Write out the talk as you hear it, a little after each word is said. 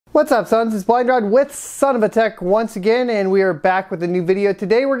What's up, sons? It's Blind Rod with Son of a Tech once again, and we are back with a new video.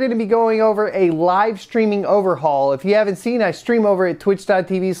 Today we're going to be going over a live streaming overhaul. If you haven't seen, I stream over at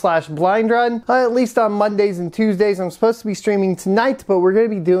twitch.tv/blindrod, at least on Mondays and Tuesdays. I'm supposed to be streaming tonight, but we're going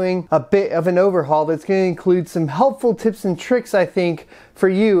to be doing a bit of an overhaul that's going to include some helpful tips and tricks, I think, for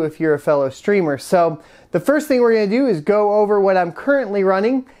you if you're a fellow streamer. So the first thing we're going to do is go over what I'm currently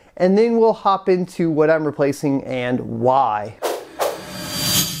running, and then we'll hop into what I'm replacing and why.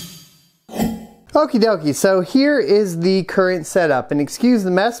 Okie dokie, so here is the current setup, and excuse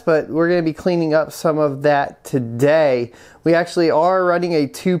the mess, but we're going to be cleaning up some of that today. We actually are running a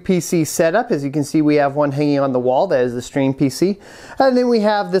 2 PC setup. As you can see, we have one hanging on the wall, that is the stream PC, and then we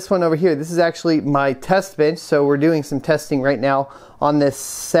have this one over here. This is actually my test bench, so we're doing some testing right now on this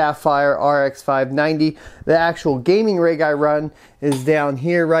Sapphire RX 590. The actual gaming rig I run is down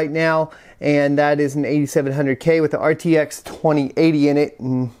here right now, and that is an 8700K with the RTX 2080 in it,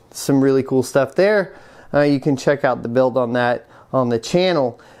 and some really cool stuff there. You can check out the build on that on the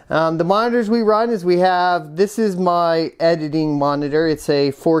channel. The monitors we run is this is my editing monitor. It's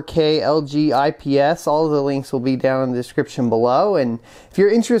a 4K LG IPS. All of the links will be down in the description below. And if you're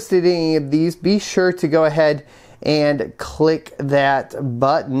interested in any of these, be sure to go ahead and click that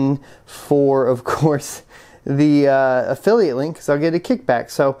button for, of course, the affiliate link, because I'll get a kickback.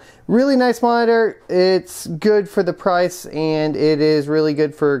 So really nice monitor. It's good for the price, and it is really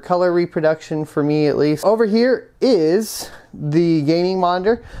good for color reproduction, for me at least. Over here is the gaming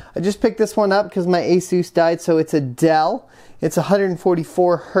monitor. I just picked this one up because my Asus died. So it's a Dell. It's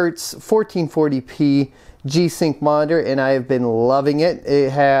 144 Hertz 1440p G-Sync monitor, and I have been loving it. It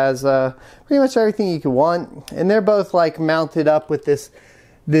has pretty much everything you could want, and they're both like mounted up with this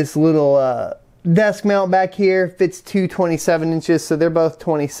little desk mount back here. Fits two 27 inches, so they're both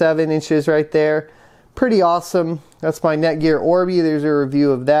 27 inches right there. Pretty awesome. That's my Netgear Orbi. There's a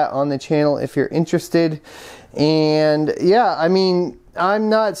review of that on the channel if you're interested. And yeah, I mean, I'm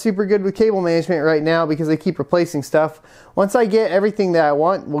not super good with cable management right now because I keep replacing stuff. Once I get everything that I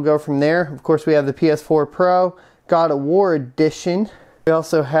want, we'll go from there. Of course, we have the PS4 Pro, God of War Edition. We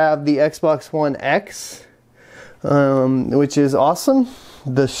also have the Xbox One X, which is awesome.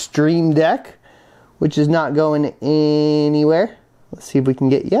 The Stream Deck, which is not going anywhere. Let's see if we can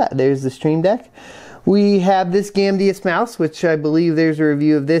get, yeah, there's the Stream Deck. We have this Gamdius mouse, which I believe there's a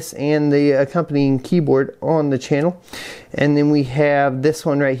review of this and the accompanying keyboard on the channel. And then we have this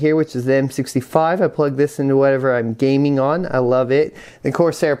one right here, which is the M65. I plug this into whatever I'm gaming on. I love it. The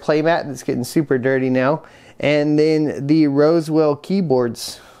Corsair playmat that's getting super dirty now. And then the Rosewill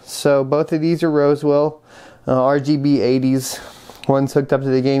keyboards. So both of these are Rosewill RGB 80s. One's hooked up to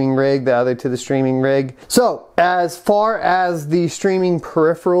the gaming rig, the other to the streaming rig. So as far as the streaming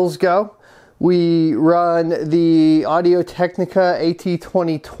peripherals go, we run the Audio-Technica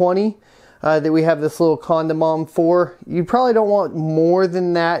AT2020 that we have this little condom on for. You probably don't want more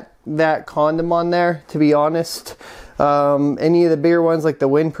than that condom on there, to be honest. Any of the bigger ones, like the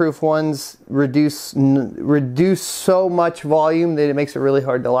windproof ones, reduce so much volume that it makes it really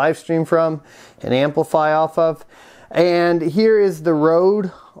hard to live stream from and amplify off of. And here is the Rode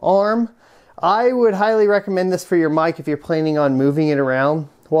arm. I would highly recommend this for your mic if you're planning on moving it around.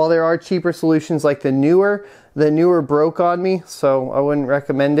 While there are cheaper solutions like the newer broke on me, so I wouldn't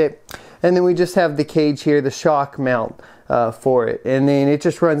recommend it. And then we just have the cage here, the shock mount for it. And then it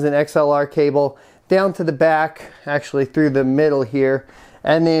just runs an XLR cable down to the back, actually through the middle here,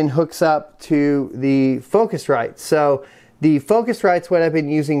 and then hooks up to the Focusrite. So the Focusrite's what I've been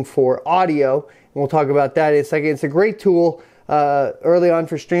using for audio. We'll talk about that in a second. It's a great tool early on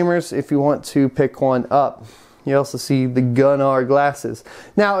for streamers if you want to pick one up. You also see the Gunnar glasses.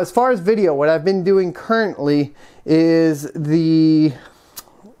 Now, as far as video, what I've been doing currently is the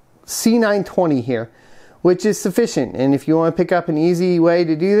C920 here, which is sufficient. And if you want to pick up an easy way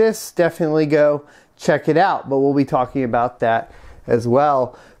to do this, definitely go check it out. But we'll be talking about that as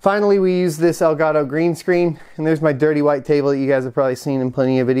well. Finally, we use this Elgato green screen, and there's my dirty white table that you guys have probably seen in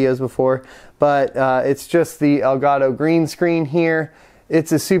plenty of videos before, but it's just the Elgato green screen here.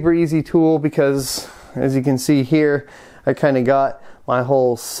 It's a super easy tool because, as you can see here, I kind of got my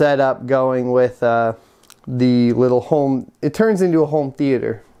whole setup going with the little home. It turns into a home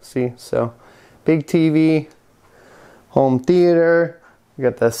theater, see? So big TV, home theater. We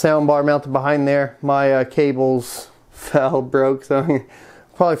got the sound bar mounted behind there. My cables broke, so I'm gonna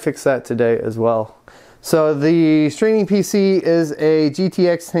probably fix that today as well. So the streaming PC is a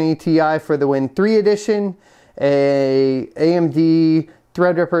GTX 1080 Ti for the Win 3 edition, a AMD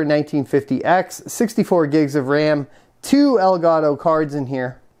Threadripper 1950X, 64 gigs of RAM, 2 Elgato cards in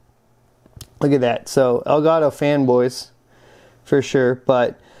here. Look at that. So Elgato fanboys for sure,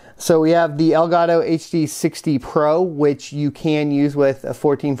 but So we have the Elgato HD60 Pro, which you can use with a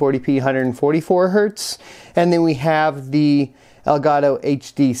 1440p 144 Hertz. And then we have the Elgato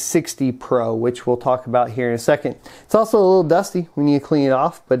HD60 Pro, which we'll talk about here in a second. It's also a little dusty. We need to clean it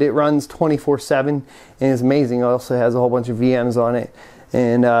off, but it runs 24/7 and is amazing. It also has a whole bunch of VMs on it.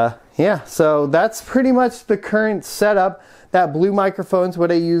 And yeah, so that's pretty much the current setup. That blue microphone's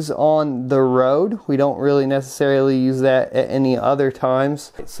what I use on the road. We don't really necessarily use that at any other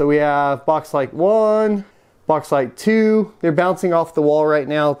times. So we have box light 1, box light 2. They're bouncing off the wall right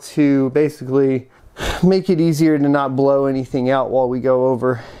now to basically make it easier to not blow anything out while we go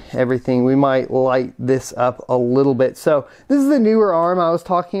over everything. We might light this up a little bit. So this is the newer arm I was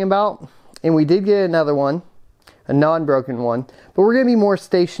talking about, and we did get another one, a non-broken one, but we're gonna be more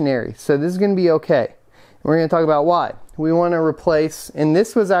stationary. So this is gonna be okay. We're gonna talk about why. We want to replace, and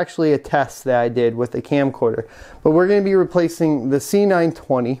this was actually a test that I did with a camcorder, but we're going to be replacing the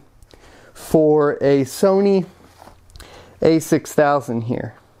C920 for a Sony a6000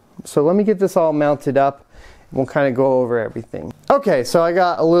 here. So let me get this all mounted up and we'll kind of go over everything. Okay, so I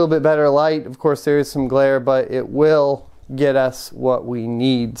got a little bit better light. Of course there is some glare, but it will get us what we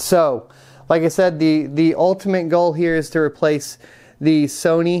need. So like I said, the ultimate goal here is to replace the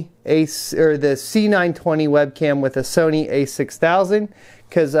Sony the C920 webcam with a Sony a6000,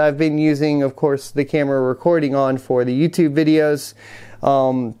 because I've been using, of course, the camera we're recording on for the YouTube videos.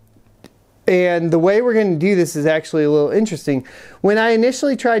 And the way we're going to do this is actually a little interesting. When I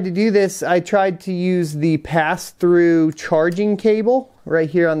initially tried to do this, I tried to use the pass-through charging cable right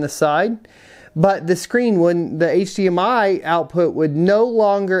here on the side. But the screen, when the HDMI output would no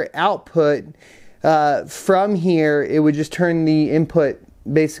longer output from here, it would just turn the input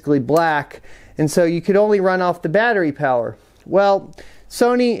basically black, and so you could only run off the battery power. Well,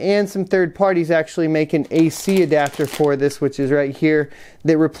 Sony and some third parties actually make an AC adapter for this, which is right here,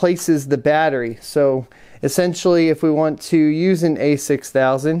 that replaces the battery. So essentially, if we want to use an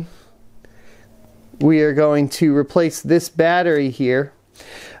a6000, we are going to replace this battery here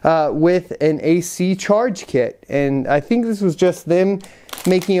with an AC charge kit. And I think this was just them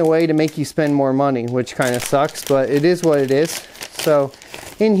making a way to make you spend more money, which kind of sucks, but it is what it is. So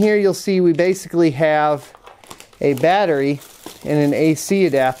in here you'll see we basically have a battery and an AC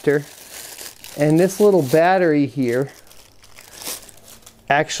adapter, and this little battery here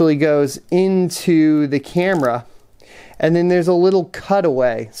actually goes into the camera, and then there's a little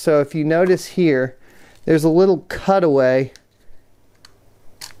cutaway. So if you notice here, there's a little cutaway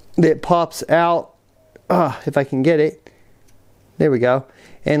that pops out, if I can get it, there we go,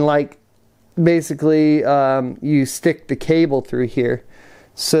 and like basically you stick the cable through here.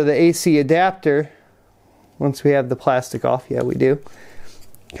 So the AC adapter, once we have the plastic off, yeah we do,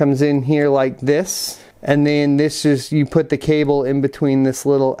 comes in here like this, and then this is, you put the cable in between this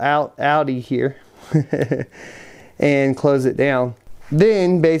little outie here and close it down.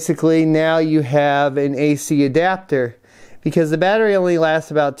 Then basically now you have an AC adapter, because the battery only lasts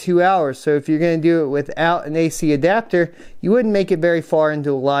about 2 hours. So if you're going to do it without an AC adapter, you wouldn't make it very far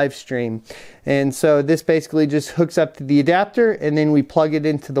into a live stream. And so this basically just hooks up to the adapter, and then we plug it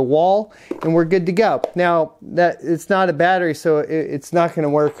into the wall and we're good to go. Now that it's not a battery, so it's not going to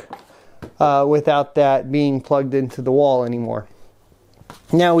work without that being plugged into the wall anymore.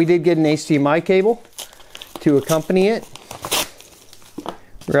 Now we did get an HDMI cable to accompany it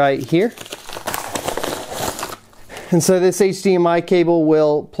right here. And so this HDMI cable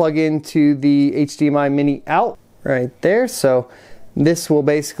will plug into the HDMI mini out right there. So this will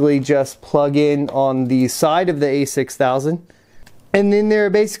basically just plug in on the side of the a6000. And then there are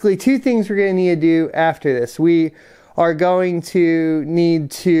basically two things we're going to need to do after this. We are going to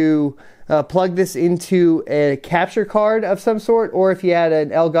need to plug this into a capture card of some sort, or if you had an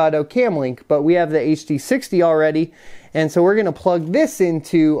Elgato Camlink, but we have the HD60 already. And so we're going to plug this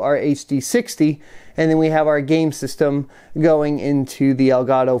into our HD60, and then we have our game system going into the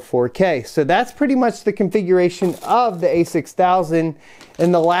Elgato 4K. So that's pretty much the configuration of the a6000.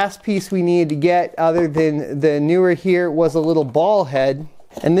 And the last piece we needed to get, other than the newer here, was a little ball head.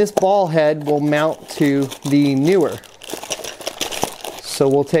 And this ball head will mount to the newer. So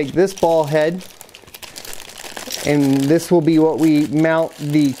we'll take this ball head, and this will be what we mount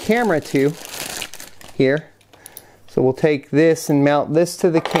the camera to here. So we'll take this and mount this to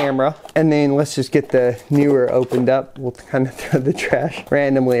the camera, and then let's just get the newer opened up. We'll kind of throw the trash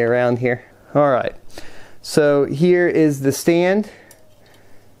randomly around here. All right, so here is the stand.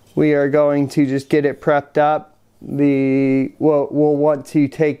 We are going to just get it prepped up. We'll want to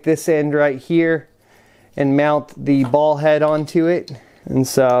take this end right here and mount the ball head onto it. And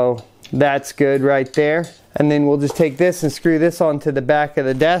so that's good right there. And then we'll just take this and screw this onto the back of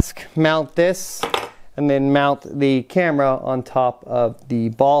the desk, mount this, and then mount the camera on top of the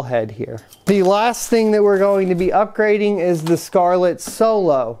ball head here. The last thing that we're going to be upgrading is the Scarlett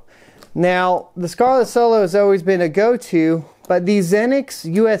Solo. Now, the Scarlett Solo has always been a go-to, but these Xenix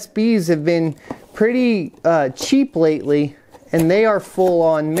USBs have been pretty cheap lately, and they are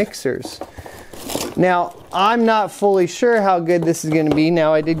full-on mixers. Now, I'm not fully sure how good this is going to be.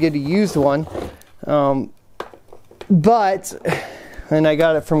 Now, I did get a used one, and I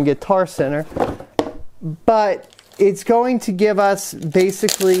got it from Guitar Center, but it's going to give us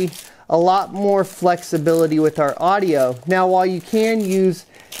basically a lot more flexibility with our audio. Now, while you can use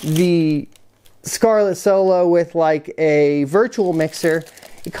the Scarlett Solo with like a virtual mixer,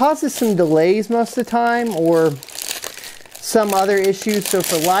 it causes some delays most of the time or some other issues. So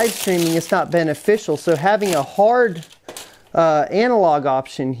for live streaming, it's not beneficial. So having a hard analog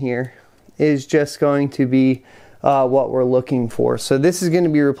option here is just going to be what we're looking for. So this is going to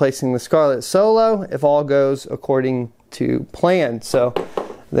be replacing the Scarlett Solo if all goes according to plan. So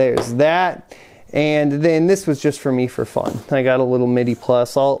there's that. And then this was just for me for fun. I got a little MIDI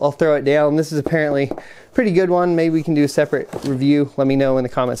Plus. I'll throw it down. This is apparently a pretty good one. Maybe we can do a separate review. Let me know in the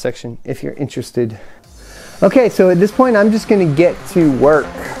comment section if you're interested. Okay, so at this point, I'm just going to get to work.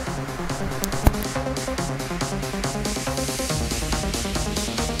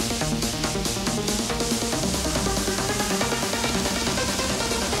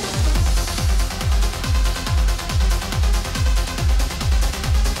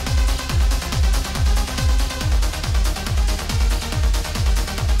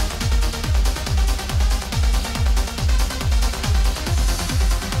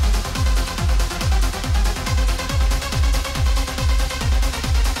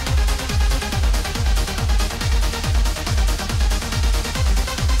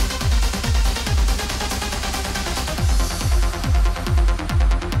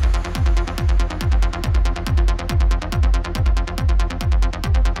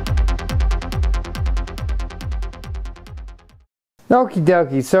 Okie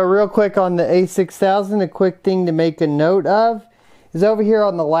dokie, so real quick on the A6000, a quick thing to make a note of is over here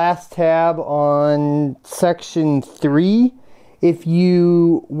on the last tab on section 3. If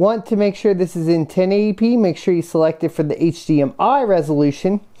you want to make sure this is in 1080p, make sure you select it for the HDMI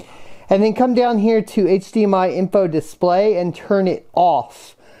resolution. And then come down here to HDMI info display and turn it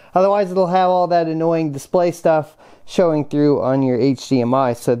off. Otherwise it'll have all that annoying display stuff showing through on your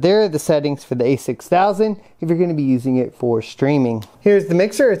HDMI. So there are the settings for the A6000 if you're going to be using it for streaming. Here's the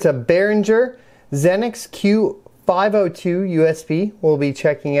mixer. It's a Behringer Xenix Q502 USB. We'll be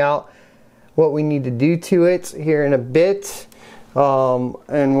checking out what we need to do to it here in a bit.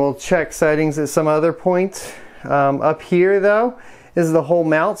 And we'll check settings at some other point. Up here though is the whole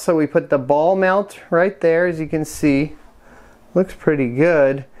mount. So we put the ball mount right there, as you can see. Looks pretty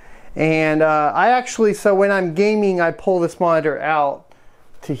good. And I actually, so when I'm gaming, I pull this monitor out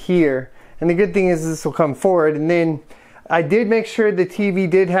to here. And the good thing is this will come forward. And then I did make sure the TV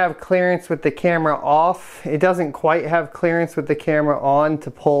did have clearance with the camera off. It doesn't quite have clearance with the camera on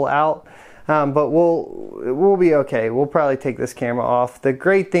to pull out. But we'll be okay. We'll probably take this camera off. The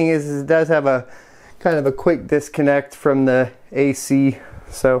great thing is it does have a kind of a quick disconnect from the AC.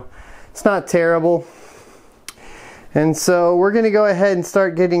 So it's not terrible. And so we're going to go ahead and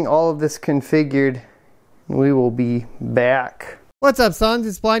start getting all of this configured. We will be back. What's up, sons?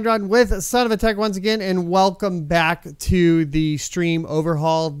 It's Blind Rod with Son of a Tech once again, and welcome back to the stream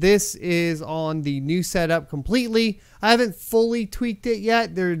overhaul. This is on the new setup completely. I haven't fully tweaked it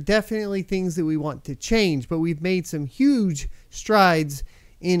yet. There are definitely things that we want to change, but we've made some huge strides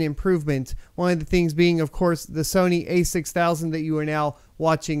in improvement. One of the things being, of course, the Sony A6000 that you are now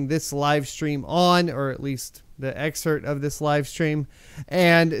watching this live stream on, or at least the excerpt of this live stream.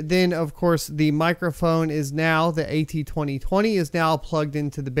 And then, of course, the microphone is now, the AT2020 is now plugged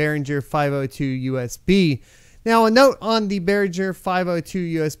into the Behringer 502 USB. Now, a note on the Behringer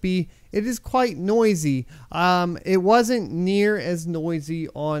 502 USB, it is quite noisy. It wasn't near as noisy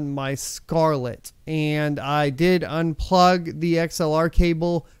on my Scarlett, and I did unplug the XLR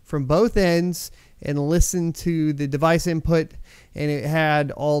cable from both ends and listen to the device input, and it had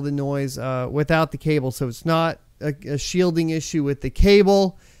all the noise without the cable. So it's not a shielding issue with the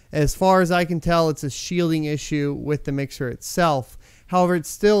cable. As far as I can tell, it's a shielding issue with the mixer itself. However, it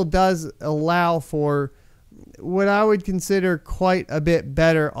still does allow for what I would consider quite a bit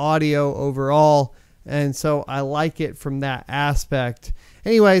better audio overall, and so I like it from that aspect.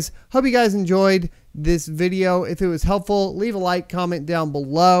 Anyways, hope you guys enjoyed this video. If it was helpful, leave a like, comment down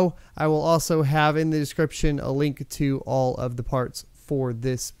below. I will also have in the description a link to all of the parts for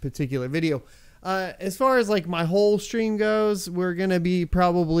this particular video. As far as like my whole stream goes, we're going to be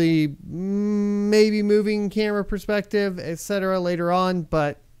probably maybe moving camera perspective, etc. later on.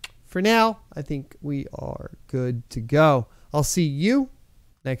 But for now, I think we are good to go. I'll see you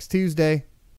next Tuesday.